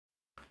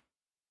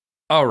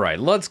All right,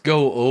 let's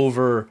go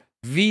over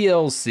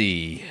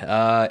VLC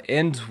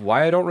and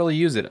why I don't really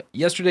use it.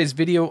 Yesterday's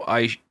video,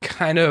 I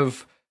kind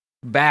of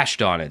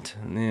bashed on it.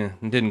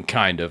 Didn't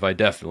kind of, I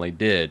definitely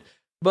did.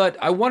 But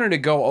I wanted to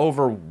go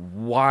over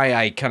why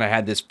I kind of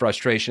had this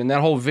frustration.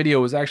 That whole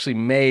video was actually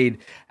made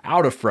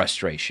out of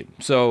frustration.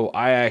 So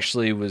I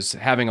actually was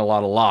having a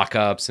lot of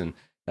lockups and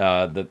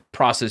the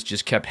process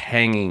just kept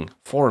hanging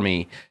for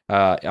me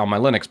on my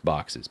Linux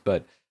boxes.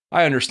 But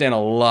I understand a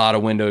lot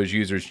of Windows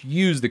users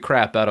use the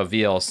crap out of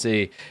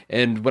VLC.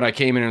 And when I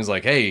came in and was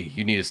like, hey,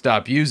 you need to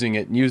stop using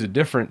it and use a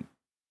different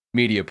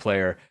media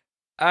player,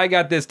 I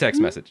got this text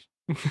message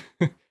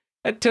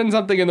at 10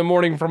 something in the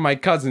morning from my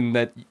cousin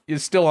that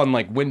is still on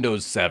like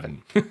Windows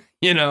 7,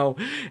 you know?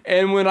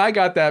 And when I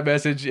got that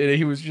message and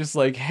he was just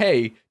like,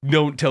 hey,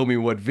 don't tell me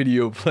what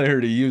video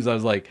player to use, I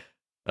was like,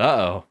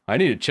 uh-oh, I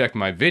need to check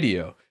my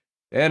video.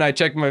 And I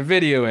checked my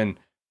video and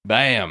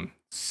bam,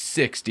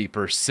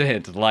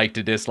 60% like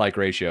to dislike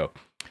ratio.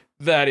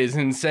 That is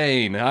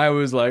insane. I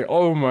was like,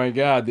 oh my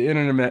God, the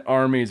internet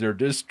armies are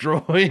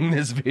destroying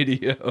this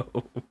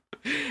video.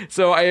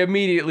 So I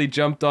immediately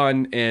jumped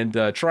on and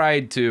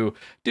tried to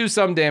do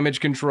some damage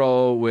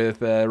control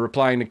with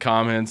replying to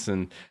comments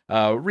and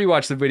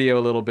rewatch the video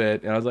a little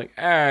bit. And I was like,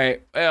 all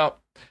right, well,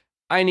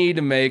 I need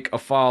to make a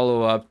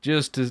follow-up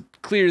just to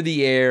clear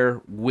the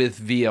air with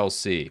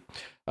VLC.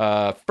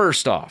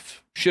 First off,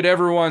 should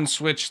everyone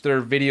switch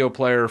their video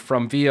player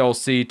from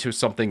VLC to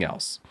something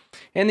else?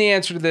 And the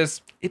answer to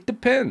this, it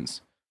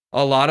depends.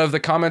 A lot of the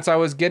comments I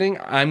was getting,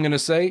 I'm going to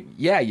say,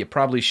 yeah, you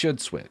probably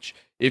should switch.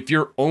 If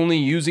you're only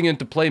using it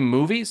to play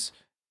movies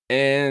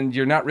and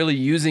you're not really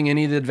using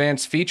any of the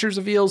advanced features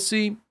of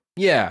VLC,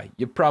 yeah,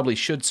 you probably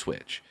should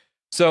switch.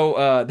 So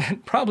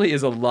that probably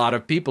is a lot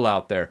of people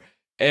out there.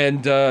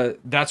 And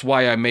that's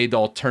why I made the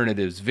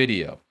alternatives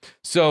video.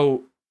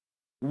 So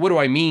what do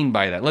I mean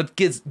by that? Let's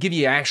give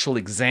you actual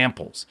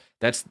examples.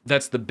 That's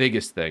the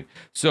biggest thing.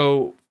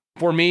 So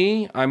for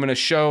me,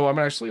 let's go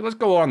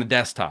on the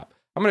desktop.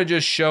 I'm going to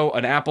just show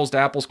an apples to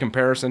apples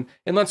comparison,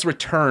 and let's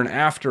return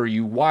after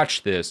you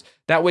watch this.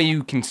 That way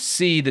you can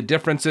see the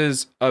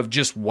differences of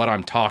just what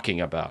I'm talking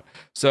about.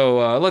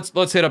 So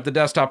let's hit up the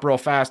desktop real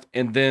fast,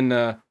 and then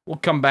we'll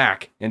come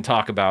back and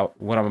talk about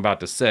what I'm about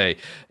to say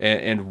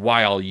and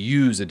why I'll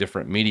use a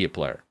different media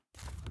player.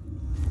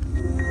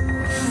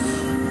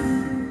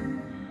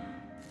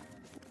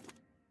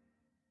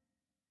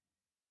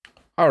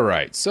 All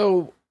right,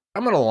 so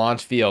I'm going to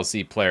launch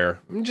VLC Player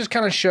and just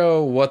kind of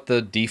show what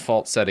the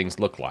default settings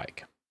look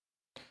like.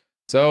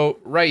 So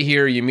right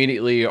here, you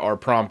immediately are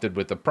prompted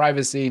with the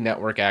privacy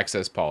network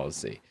access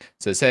policy. It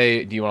says,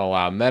 hey, do you want to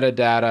allow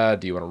metadata?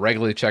 Do you want to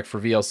regularly check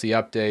for VLC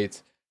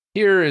updates?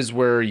 Here is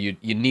where you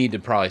need to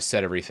probably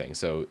set everything.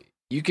 So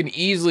you can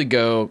easily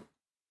go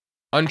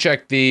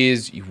uncheck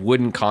these. You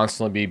wouldn't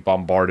constantly be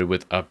bombarded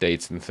with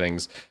updates and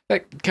things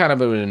that kind of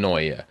would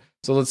annoy you.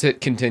 So let's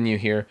hit continue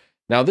here.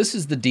 Now, this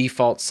is the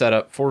default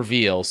setup for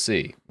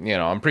VLC. You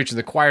know, I'm preaching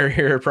the choir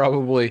here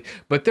probably,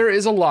 but there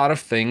is a lot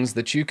of things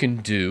that you can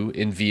do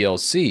in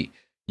VLC.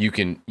 You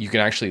can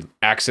actually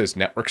access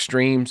network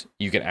streams.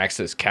 You can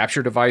access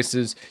capture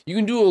devices. You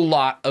can do a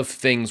lot of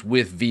things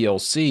with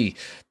VLC.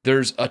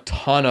 There's a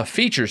ton of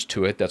features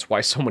to it. That's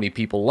why so many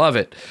people love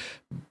it.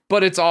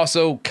 But it's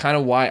also kind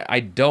of why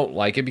I don't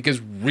like it, because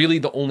really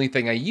the only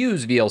thing I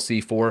use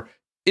VLC for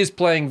is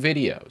playing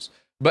videos.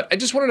 But I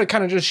just wanted to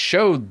kind of just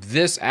show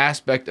this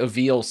aspect of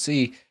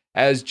VLC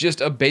as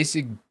just a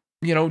basic,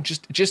 you know,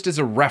 just as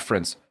a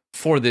reference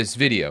for this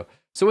video.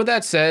 So with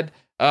that said,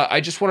 I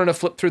just wanted to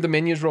flip through the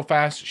menus real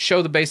fast,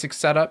 show the basic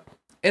setup,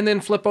 and then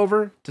flip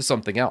over to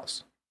something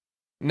else.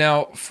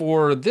 Now,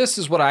 for this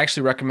is what I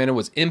actually recommended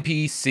was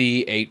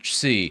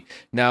MPCHC.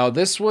 Now,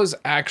 this was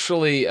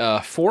actually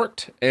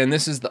forked, and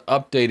this is the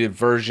updated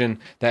version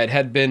that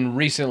had been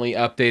recently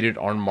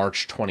updated on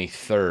March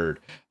 23rd.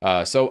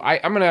 So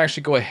I'm going to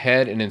actually go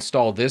ahead and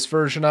install this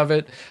version of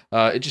it.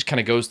 It just kind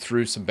of goes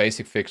through some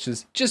basic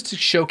fixes just to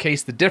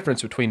showcase the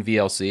difference between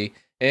VLC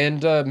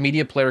and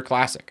Media Player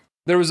Classic.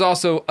 There was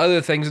also other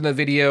things in the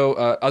video,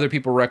 other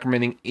people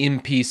recommending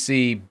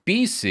MPC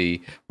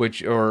BC,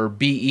 or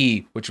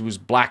BE, which was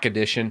Black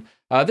Edition.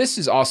 This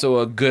is also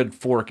a good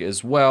fork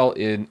as well,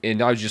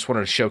 and I just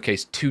wanted to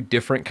showcase two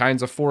different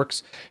kinds of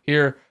forks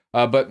here.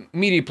 But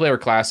Media Player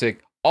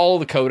Classic, all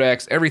the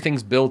codecs,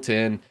 everything's built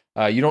in.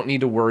 You don't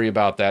need to worry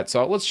about that.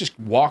 So let's just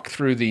walk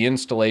through the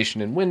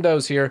installation in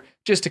Windows here,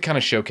 just to kind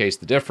of showcase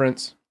the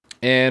difference,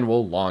 and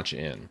we'll launch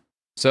in.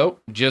 So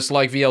just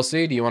like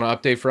VLC, do you want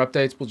to update for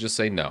updates? We'll just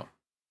say no.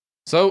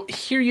 So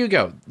here you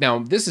go. Now,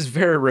 this is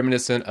very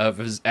reminiscent of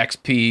his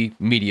XP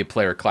Media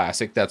Player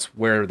Classic. That's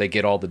where they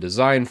get all the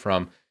design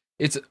from.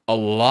 It's a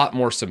lot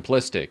more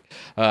simplistic.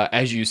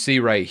 As you see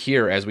right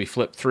here, as we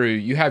flip through,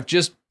 you have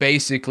just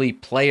basically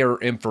player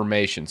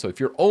information. So if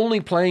you're only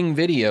playing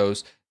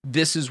videos,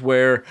 this is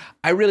where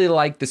I really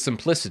like the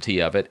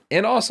simplicity of it.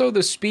 And also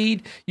the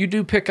speed, you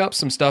do pick up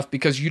some stuff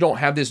because you don't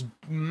have this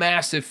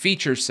massive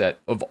feature set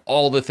of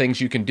all the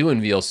things you can do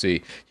in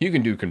VLC. You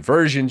can do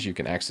conversions, you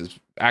can access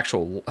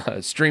actual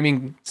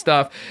streaming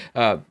stuff.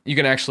 You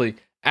can actually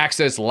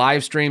access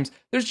live streams.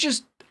 There's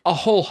just a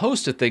whole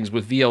host of things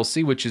with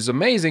VLC, which is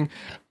amazing.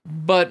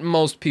 But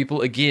most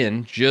people,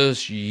 again,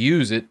 just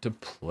use it to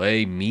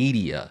play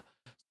media.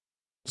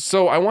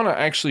 So I want to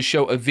actually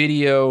show a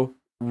video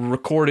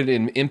recorded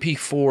in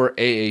MP4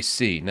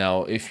 AAC.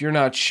 Now, if you're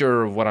not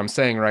sure of what I'm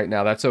saying right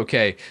now, that's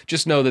okay.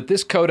 Just know that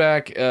this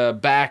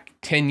codec back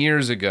 10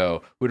 years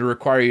ago would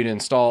require you to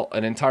install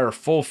an entire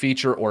full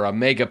feature or a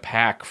mega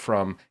pack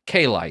from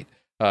K-Lite.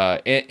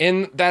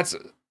 And that's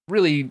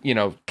really,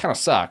 kind of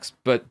sucks.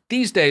 But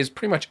these days,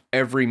 pretty much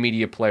every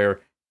media player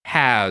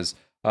has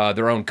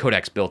their own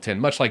codecs built in,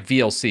 much like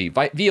VLC.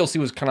 VLC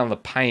was kind of the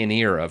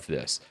pioneer of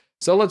this.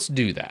 So let's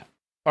do that.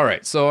 All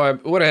right, so I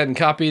went ahead and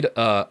copied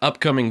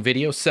upcoming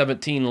video,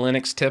 17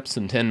 Linux tips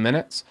in 10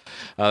 minutes.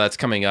 That's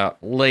coming out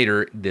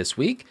later this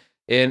week.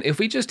 And if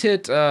we just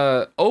hit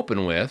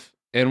open with,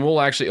 and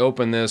we'll actually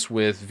open this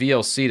with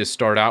VLC to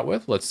start out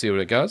with. Let's see what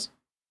it does.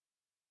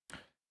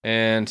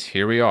 And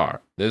here we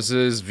are. This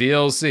is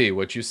VLC,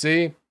 what you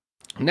see.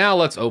 Now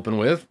let's open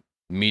with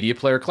Media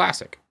Player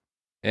Classic.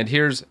 And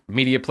here's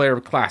Media Player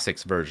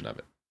Classic's version of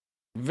it.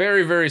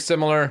 Very, very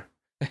similar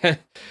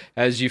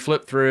as you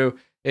flip through.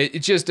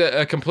 It's just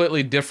a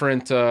completely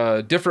different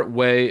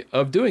way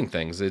of doing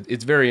things.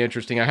 It's very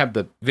interesting. I have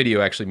the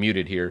video actually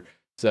muted here,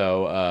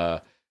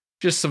 so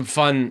just some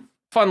fun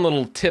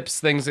little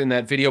tips, things in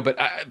that video. But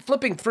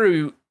flipping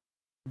through,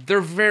 they're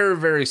very,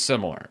 very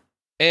similar.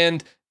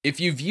 And if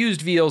you've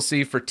used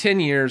VLC for 10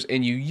 years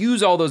and you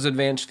use all those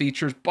advanced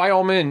features, by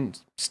all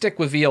means, stick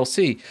with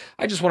VLC.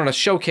 I just wanted to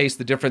showcase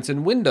the difference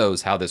in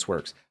Windows, how this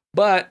works.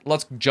 But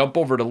let's jump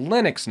over to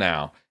Linux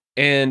now.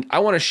 And I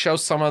want to show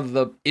some of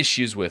the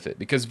issues with it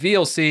because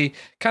VLC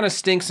kind of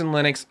stinks in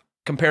Linux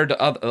compared to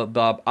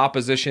the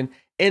opposition.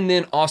 And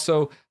then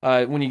also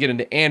when you get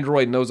into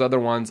Android and those other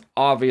ones,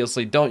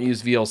 obviously don't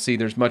use VLC.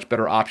 There's much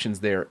better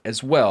options there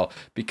as well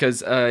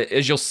because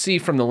as you'll see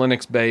from the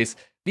Linux base,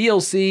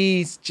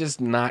 VLC is just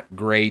not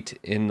great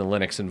in the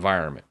Linux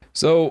environment.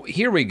 So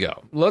here we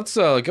go. Let's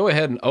go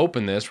ahead and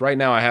open this. Right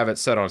now I have it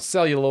set on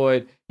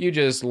celluloid. You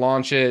just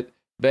launch it.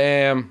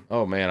 Bam.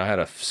 Oh man, I had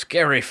a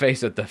scary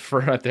face at the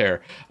front there.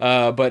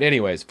 But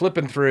anyways,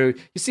 flipping through,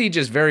 you see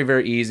just very,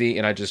 very easy,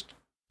 and I just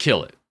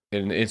kill it.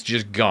 And it's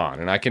just gone.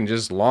 And I can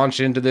just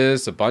launch into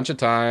this a bunch of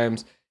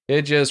times.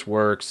 It just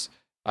works.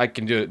 I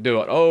can do it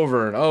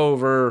over and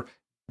over.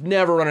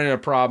 Never run into a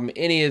problem.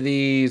 Any of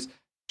these,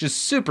 just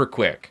super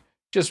quick.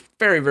 Just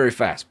very, very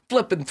fast.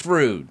 Flipping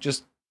through,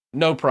 just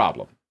no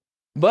problem.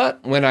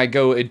 But when I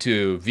go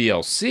into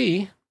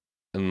VLC,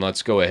 and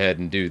let's go ahead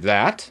and do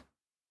that.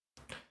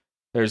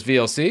 There's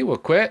VLC, we'll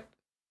quit,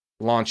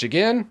 launch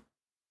again,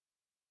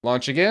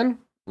 launch again,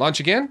 launch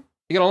again.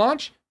 You gonna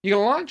launch? You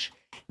gonna launch?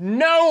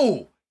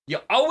 No! You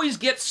always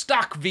get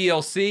stuck,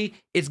 VLC.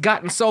 It's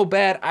gotten so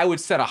bad, I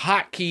would set a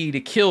hotkey to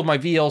kill my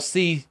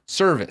VLC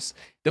service.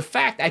 The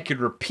fact I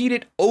could repeat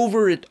it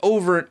over and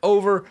over and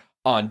over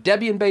on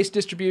Debian-based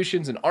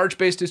distributions and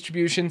Arch-based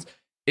distributions,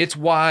 it's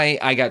why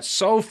I got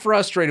so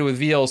frustrated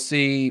with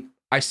VLC.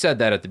 I said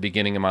that at the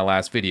beginning of my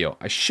last video.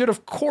 I should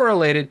have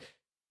correlated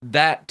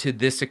that to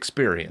this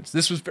experience.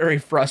 This was very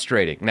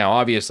frustrating. Now,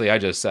 obviously, I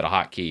just set a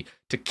hotkey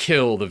to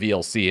kill the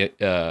VLC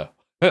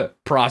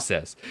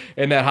process.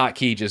 And that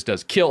hotkey just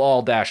does kill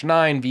all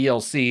 -9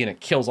 VLC and it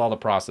kills all the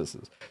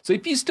processes. So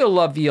if you still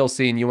love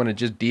VLC and you want to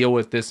just deal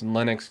with this in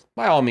Linux,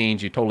 by all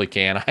means, you totally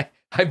can.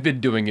 I've been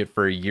doing it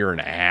for a year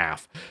and a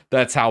half.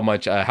 That's how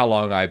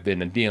long I've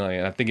been dealing.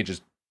 And I think it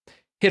just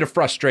hit a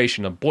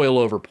frustration, a boil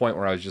over point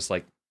where I was just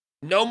like,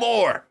 no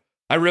more.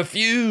 I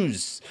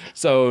refuse.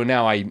 So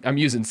now I'm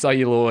using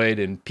celluloid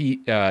and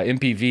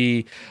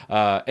MPV.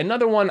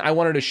 Another one I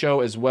wanted to show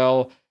as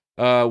well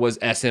was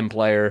SM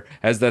Player,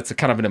 as that's a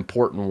kind of an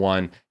important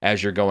one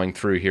as you're going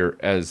through here.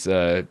 As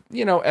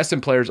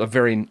SM Player is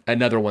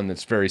another one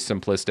that's very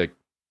simplistic.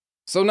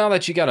 So now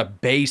that you got a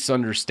base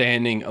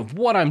understanding of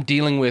what I'm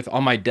dealing with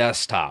on my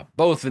desktop,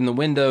 both in the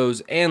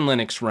Windows and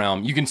Linux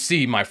realm, you can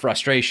see my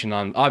frustration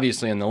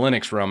obviously in the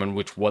Linux realm, and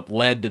what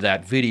led to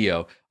that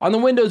video. On the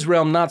Windows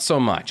realm, not so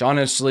much.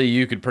 Honestly,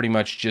 you could pretty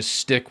much just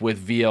stick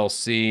with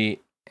VLC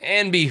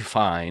and be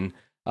fine.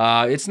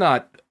 It's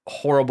not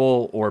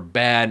horrible or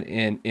bad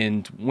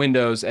in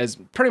Windows, as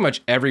pretty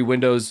much every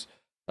Windows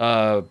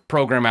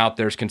program out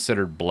there is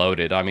considered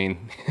bloated. I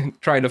mean,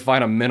 trying to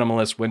find a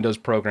minimalist Windows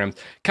program,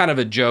 kind of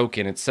a joke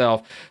in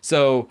itself.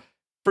 So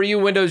for you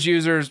Windows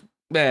users,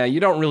 you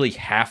don't really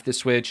have to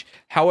switch.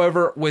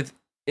 However, with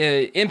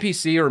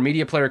MPC or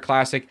Media Player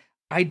Classic,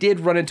 I did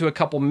run into a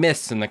couple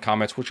myths in the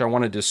comments, which I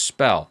wanted to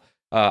dispel.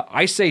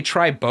 I say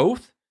try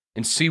both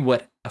and see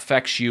what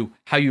affects you,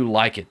 how you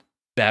like it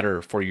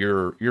better for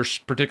your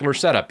particular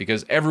setup,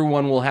 because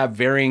everyone will have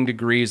varying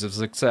degrees of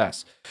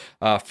success.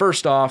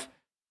 First off,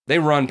 they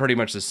run pretty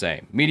much the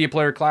same. Media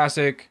Player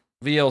Classic,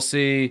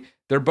 VLC,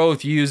 they're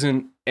both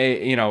using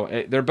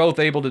they're both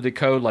able to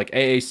decode like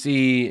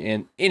AAC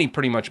and any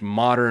pretty much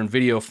modern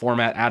video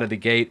format out of the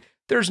gate.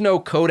 There's no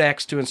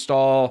codecs to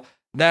install.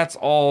 That's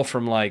all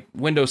from like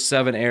Windows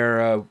 7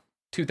 era,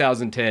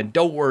 2010.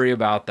 Don't worry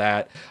about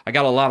that. I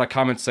got a lot of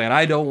comments saying,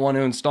 I don't want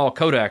to install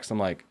codecs. I'm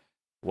like,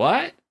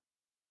 what?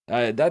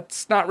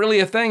 That's not really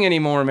a thing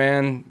anymore,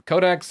 man.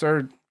 Codecs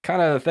are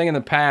kind of a thing in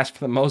the past for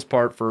the most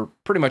part for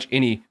pretty much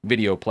any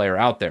video player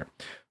out there.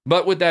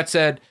 But with that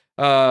said,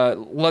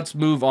 let's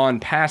move on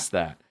past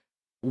that.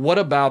 What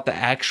about the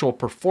actual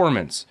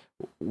performance?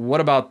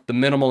 What about the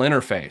minimal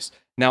interface?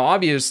 Now,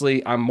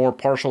 obviously, I'm more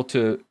partial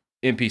to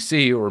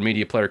MPC or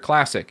Media Player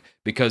Classic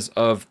because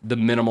of the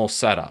minimal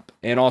setup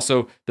and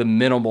also the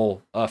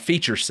minimal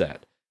feature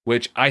set,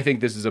 which I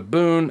think this is a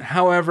boon.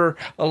 However,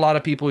 a lot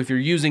of people, if you're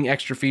using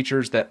extra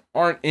features that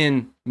aren't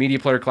in Media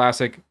Player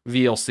Classic,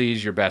 VLC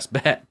is your best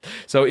bet.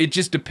 So it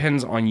just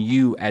depends on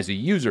you as a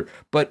user.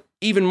 But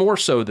even more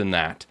so than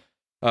that,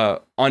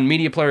 on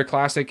Media Player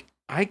Classic,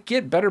 I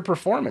get better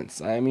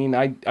performance. I mean,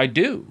 I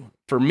do.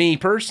 For me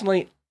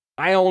personally,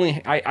 I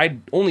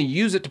only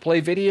use it to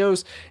play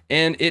videos,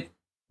 and it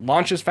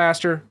launches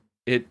faster.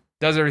 It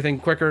does everything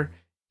quicker.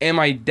 Am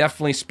I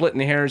definitely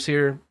splitting hairs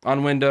here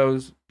on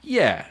Windows?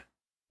 Yeah.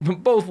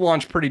 Both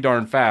launch pretty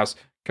darn fast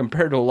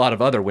compared to a lot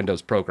of other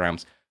Windows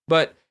programs.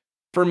 But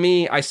for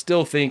me, I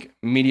still think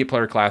Media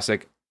Player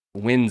Classic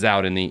wins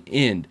out in the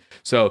end.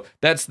 So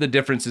that's the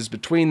differences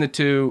between the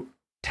two.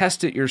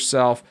 Test it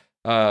yourself.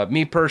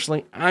 Me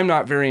personally, I'm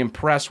not very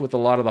impressed with a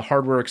lot of the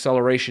hardware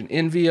acceleration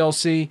in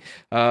VLC.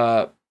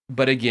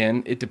 But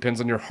again, it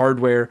depends on your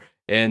hardware,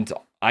 and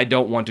I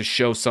don't want to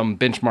show some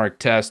benchmark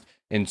test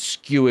and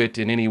skew it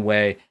in any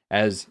way,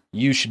 as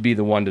you should be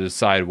the one to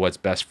decide what's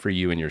best for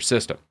you and your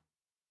system.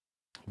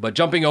 But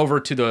jumping over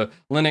to the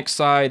Linux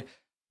side,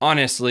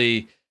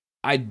 honestly,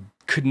 I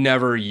could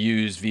never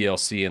use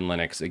VLC in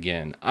Linux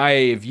again.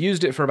 I've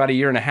used it for about a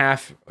year and a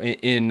half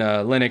in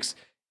Linux,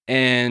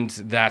 and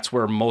that's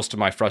where most of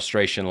my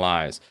frustration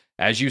lies.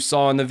 As you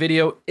saw in the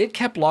video, it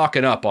kept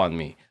locking up on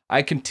me.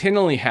 I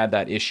continually had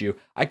that issue.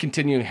 I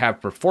continually have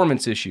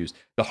performance issues.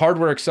 The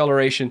hardware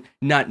acceleration,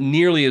 not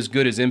nearly as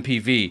good as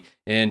MPV,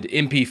 and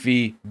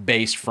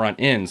MPV-based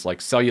front ends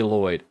like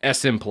Celluloid,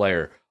 SM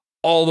Player,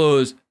 all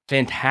those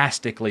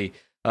fantastically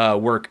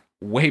work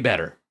way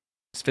better.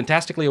 Is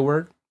fantastically a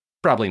word?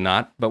 Probably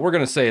not, but we're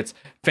going to say it's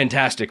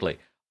fantastically.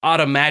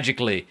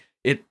 Automagically,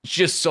 it's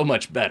just so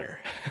much better.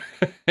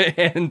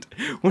 And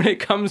when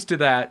it comes to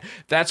that,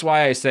 that's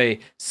why I say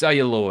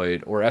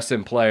Celluloid or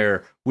SM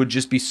Player would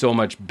just be so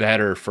much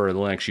better for a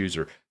Linux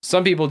user.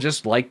 Some people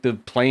just like the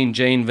plain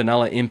Jane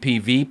vanilla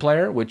MPV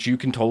player, which you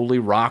can totally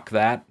rock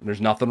that.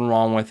 There's nothing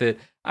wrong with it.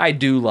 I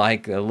do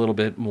like a little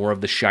bit more of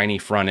the shiny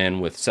front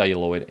end with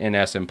Celluloid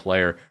and SM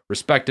Player,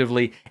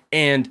 respectively.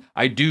 And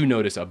I do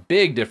notice a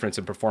big difference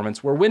in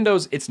performance where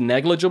Windows, it's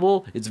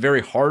negligible. It's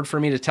very hard for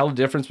me to tell the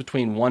difference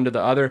between one to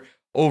the other.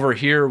 Over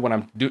here, when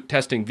I'm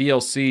testing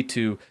VLC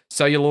to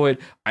Celluloid,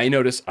 I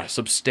notice a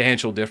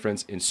substantial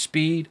difference in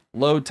speed,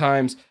 load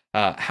times,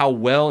 how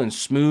well and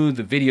smooth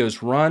the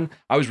videos run.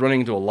 I was running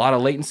into a lot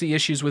of latency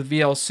issues with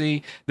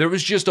VLC. There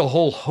was just a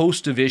whole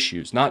host of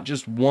issues, not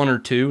just one or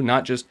two,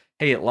 not just,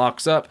 hey, it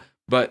locks up,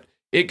 but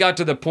it got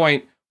to the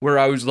point where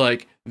I was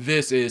like,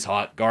 this is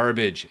hot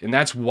garbage. And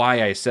that's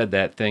why I said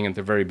that thing at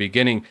the very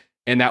beginning,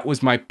 and that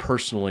was my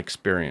personal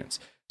experience.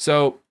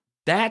 So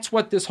that's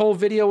what this whole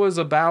video was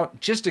about,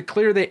 just to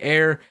clear the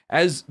air,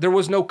 as there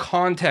was no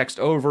context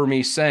over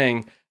me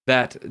saying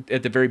that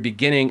at the very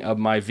beginning of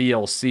my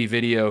VLC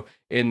video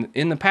in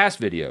the past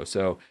video.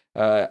 So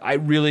I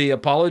really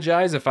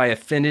apologize if I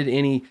offended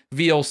any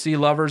VLC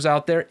lovers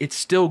out there. It's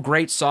still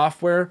great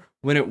software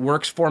when it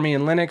works for me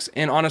in Linux.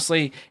 And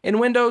honestly, in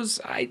Windows,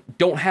 I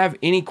don't have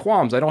any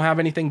qualms. I don't have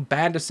anything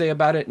bad to say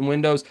about it in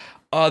Windows,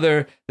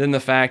 other than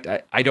the fact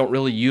I don't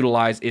really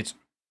utilize its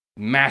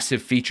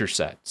massive feature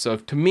set. So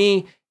to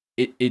me,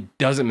 it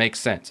doesn't make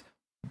sense.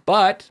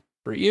 But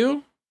for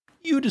you,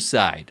 you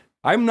decide.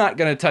 I'm not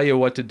going to tell you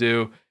what to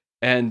do.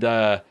 And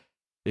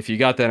if you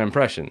got that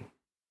impression,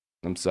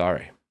 I'm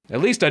sorry.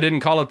 At least I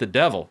didn't call it the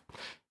devil.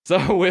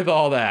 So with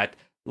all that,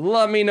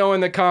 let me know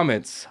in the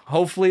comments.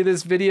 Hopefully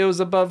this video is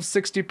above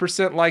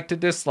 60% like to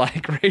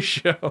dislike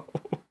ratio.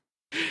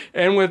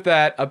 And with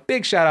that, a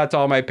big shout out to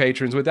all my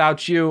patrons.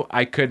 Without you,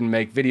 I couldn't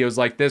make videos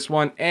like this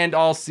one. And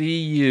I'll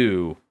see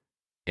you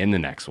in the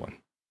next one.